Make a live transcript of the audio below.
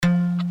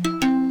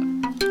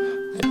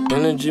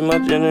Energy my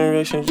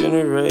generation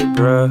generate,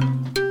 bruh.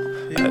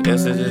 I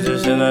guess it's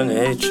just in our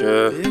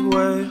nature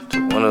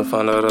to wanna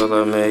find out all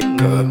I make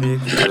up.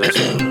 I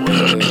just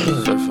wanna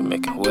surf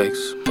making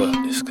wakes, but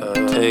it's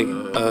gonna take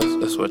us.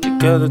 Let's work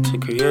together to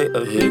create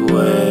a big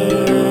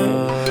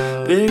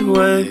wave. Big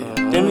wave.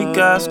 Demi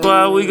God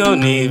Squad, we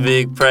gon' need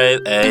big praise,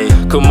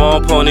 ayy. Come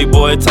on, pony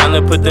boy, time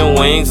to put them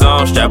wings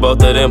on. Strap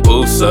both of them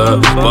boots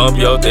up, bump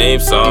your theme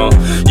song.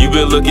 You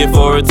been looking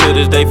forward to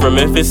this day from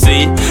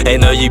infancy.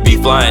 Ain't know you be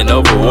flying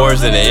over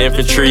wars in the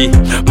infantry.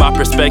 My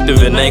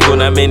perspective and angle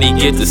not many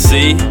get to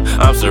see.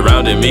 I'm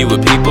surrounding me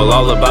with people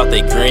all about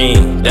they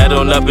green. That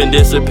don't up and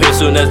disappear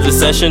soon as the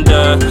session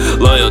done.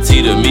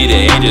 Loyalty to me,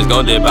 the angels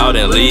gon' dip out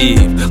and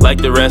leave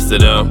like the rest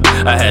of them.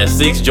 I had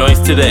 6 joints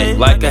today,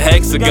 like a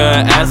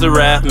hexagon,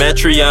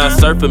 Azarath,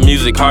 Surfer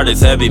music hard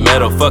as heavy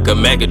metal, fuck a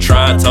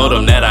Megatron. Told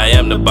them that I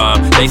am the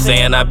bomb, they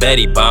saying I bet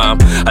he bomb.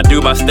 I do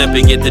my step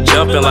and get to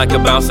jumping like a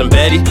bouncing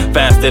Betty.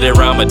 Faster than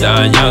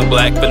Ramadan, young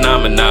black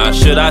phenomenon.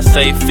 Should I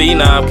say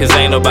phenom, cause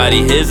ain't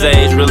nobody his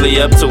age really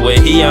up to where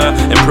he on.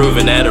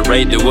 Improving at a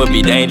rate that would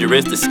be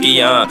dangerous to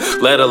ski on,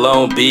 let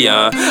alone be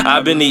on.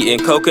 I've been eating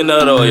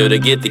coconut oil to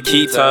get the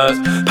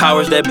ketones.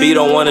 Powers that be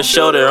don't wanna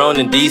show their own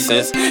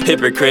indecence.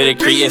 Hypocritic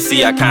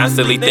cretency, I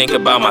constantly think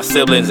about my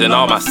siblings and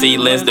all my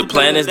seedlings. The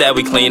plan is that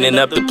we cleaning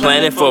up the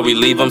planet before we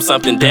leave them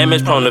something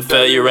damaged, prone to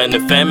failure and the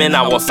famine.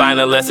 I won't sign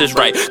unless it's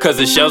right, cause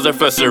the shells are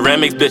for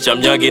ceramics. Bitch,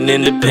 I'm young and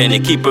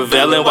independent, keep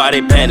prevailing while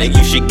they panic.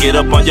 You should get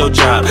up on your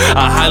job,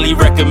 I highly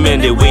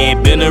recommend it. We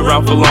ain't been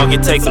around for long,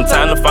 it takes some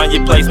time to find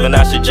your place, but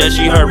I suggest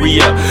you hurry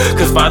up,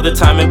 cause father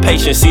time and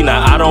patience. See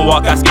now I don't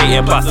walk, I skate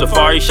and plot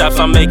safari shops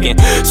I'm making.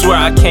 Swear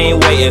I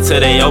can't wait until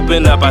they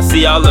open up. I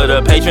see all of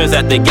the patrons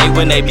at the gate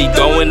when they be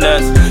going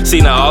nuts. See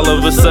now all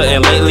of a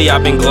sudden lately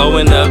I've been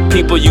glowing up.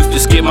 People used to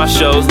skip my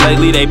shows,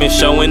 lately they been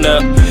showing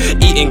up.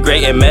 Eating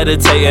great and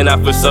meditating, I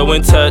feel so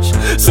in touch.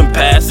 Some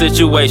past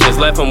situations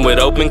left them with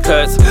open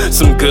cuts.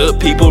 Some good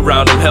people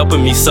around them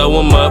helping me sew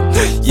them up.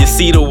 You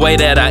see the way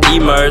that I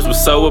emerged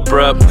was so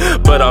abrupt,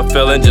 but I'm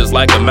feeling just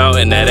like a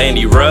mountain that ain't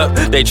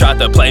erupt. They tried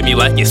to play me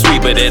like it's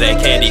sweet, but it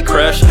ain't Candy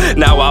Crush.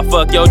 Now I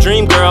fuck your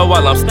dream girl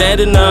while I'm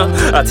standing up.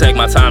 I take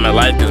my time in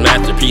life cause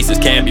masterpieces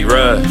can't be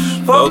rushed.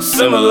 Folks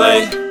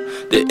simulate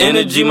the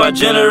energy my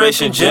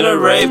generation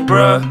generate,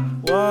 bruh.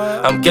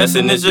 I'm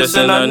guessing it's just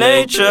in our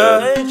nature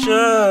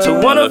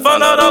to wanna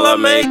find out all I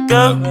make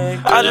up.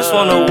 I just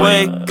wanna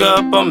wake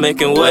up, I'm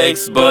making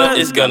wakes, but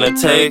it's gonna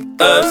take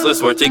us.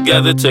 Let's work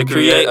together to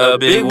create a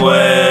big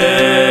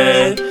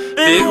wave.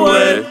 Big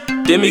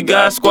wave. Demi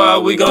God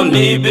Squad, we gon'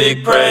 need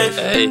big praise.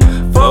 Hey,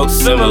 folks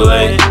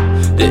simulate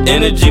the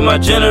energy my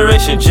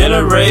generation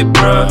generate,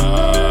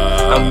 bruh.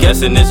 I'm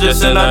guessing it's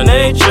just in our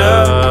nature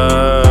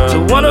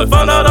to wanna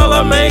find out all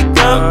I make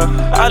up.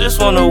 I just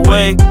wanna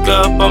wake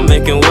up, I'm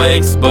making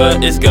wakes,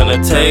 but it's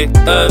gonna take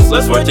us.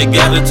 Let's work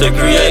together to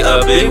create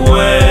a big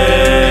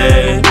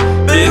wave.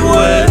 Big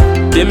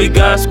wave. Demi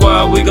God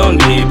Squad, we gon'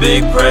 need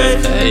big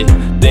praise. Hey,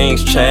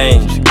 things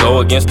change, go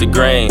against the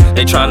grain.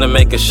 They tryna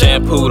make a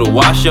shampoo to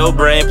wash your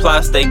brain.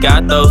 Plus they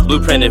got those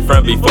blueprinted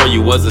from before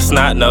you was a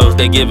snot nose.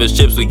 They give us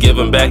chips, we give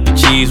them back the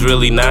cheese,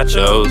 really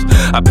nachos.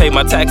 I pay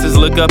my taxes,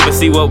 look up and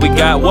see what we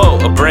got. Whoa,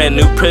 a brand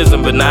new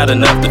prison, but not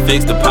enough to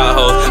fix the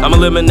potholes. I'm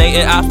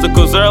eliminating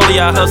obstacles early,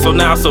 I hustle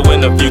now, so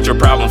when the future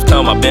problems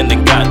come, I bend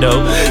and got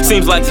dough.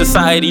 Seems like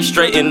society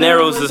straight and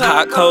narrows is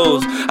hot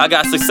coals. I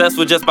got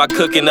successful just by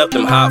cooking up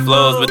them hot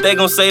flows, but they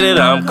gon' say that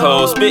I'm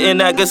cold, spitting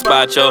that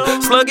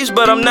gazpacho. Sluggish,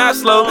 but I'm not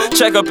slow.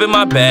 Check up in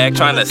my bag,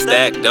 tryna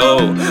stack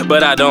dough,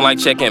 but I don't like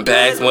checking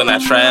bags when I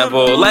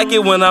travel. Like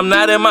it when I'm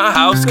not in my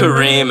house.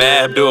 Kareem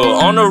Abdul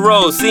on the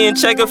road, seeing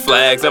checker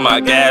flags and my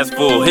gas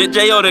full. Hit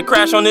J.O. to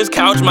crash on his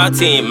couch, my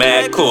team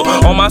mad cool.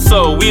 On my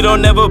soul, we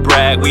don't never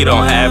brag, we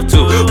don't have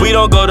to. We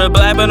don't go to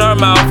blabbing our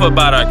mouth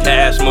about our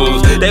cash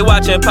moves. They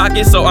watching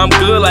pockets, so I'm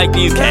good like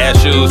these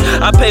cashews.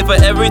 I pay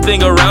for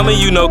everything around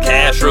me, you know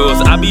cash rules.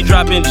 I be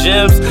dropping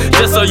gems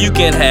just so you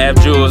can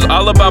have jewels.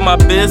 All about my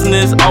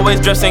business, always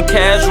dressing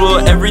casual.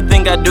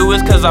 Everything I do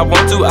is cause I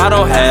want to, I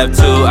don't have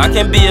to. I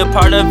can be a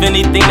part of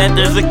anything that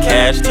there's a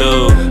cash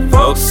to.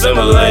 Folks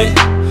simulate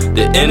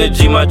the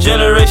energy my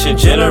generation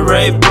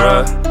generate,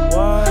 bruh.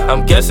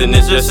 I'm guessing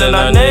it's just in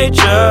our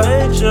nature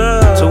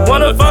to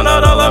wanna find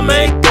out all I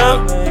make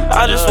up.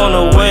 I just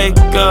wanna wake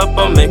up,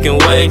 I'm making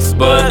wakes,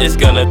 but it's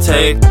gonna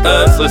take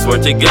us. Let's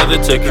work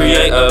together to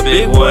create a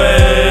big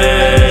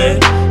wave.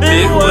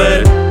 Big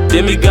wave.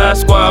 Demi God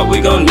Squad,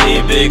 we gon'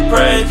 need big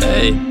praise.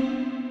 Hey.